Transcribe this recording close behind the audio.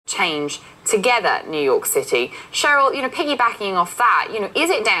change together, New York City. Cheryl, piggybacking off that, is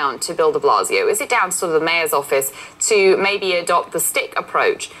it down to Bill de Blasio? Is it down to sort of the mayor's office to maybe adopt the stick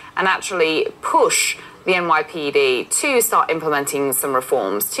approach and actually push the NYPD to start implementing some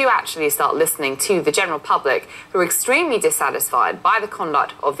reforms, to actually start listening to the general public who are extremely dissatisfied by the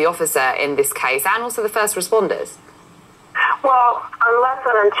conduct of the officer in this case and also the first responders? Well, unless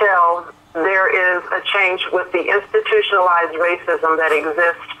and until there is a change with the institutionalized racism that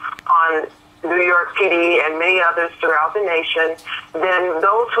exists on New York PD and many others throughout the nation, then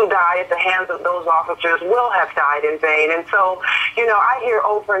those who die at the hands of those officers will have died in vain. And so, I hear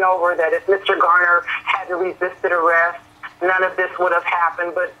over and over that if Mr. Garner hadn't resisted arrest, none of this would have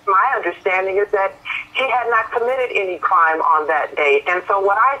happened. But my understanding is that he had not committed any crime on that date. And so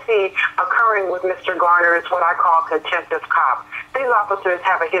what I see occurring with Mr. Garner is what I call contempt of cop. These officers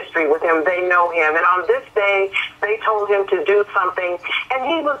have a history with him. They know him. And on this day, they told him to do something, and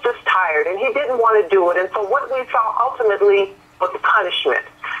he was just tired, and he didn't want to do it. And so what we saw ultimately was punishment.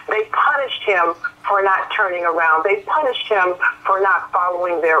 They punished him for not turning around. They punished him for not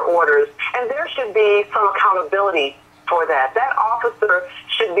following their orders. And there should be some accountability for that. That officer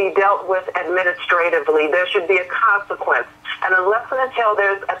should be dealt with administratively. There should be a consequence. And unless and until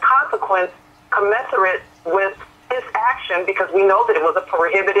there's a consequence commensurate with his action, because we know that it was a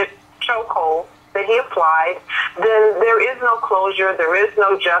prohibited chokehold that he applied, then there is no closure, there is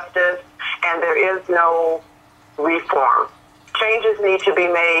no justice, and there is no reform. Changes need to be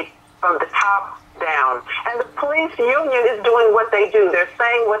made from the top down. And the police union is doing what they do. They're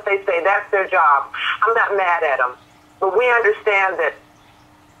saying what they say. That's their job. I'm not mad at them. But we understand that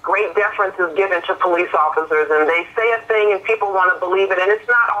great deference is given to police officers, and they say a thing and people want to believe it, and it's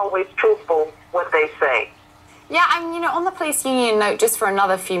not always truthful what they say. Yeah, and on the police union note, just for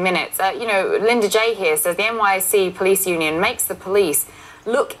another few minutes, Linda J here says the NYC police union makes the police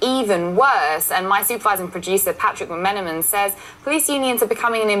look even worse. And my supervising producer, Patrick McMenamin, says police unions are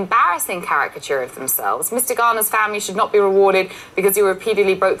becoming an embarrassing caricature of themselves. Mr. Garner's family should not be rewarded because he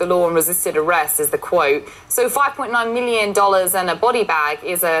repeatedly broke the law and resisted arrest, is the quote. So $5.9 million and a body bag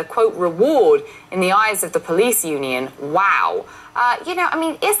is a, quote, reward in the eyes of the police union. Wow.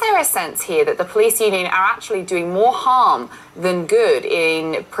 Is there a sense here that the police union are actually doing more harm than good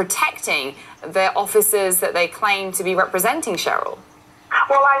in protecting the officers that they claim to be representing, Cheryl?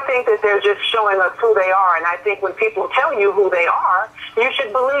 Well, I think that they're just showing us who they are, and I think when people tell you who they are, you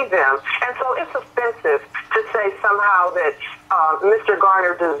should believe them. And so it's offensive to say somehow that Mr.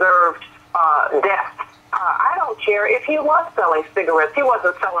 Garner deserved death. I don't care if he was selling cigarettes. He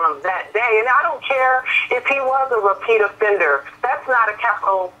wasn't selling them that day. And I don't care if he was a repeat offender. That's not a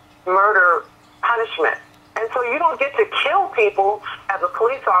capital murder punishment. And so you don't get to kill people as a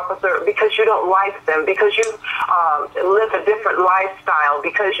police officer because you don't like them, because you live a different lifestyle,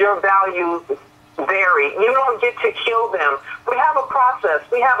 because your values vary. You don't get to kill them. We have a process.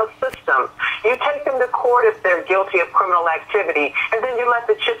 We have a system. You take them to court if they're guilty of criminal activity, and then you let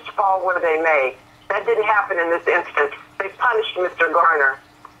the chips fall where they may. That didn't happen in this instance. They punished Mr. Garner.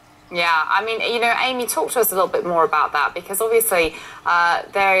 Yeah, Amy, talk to us a little bit more about that, because obviously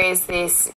there is this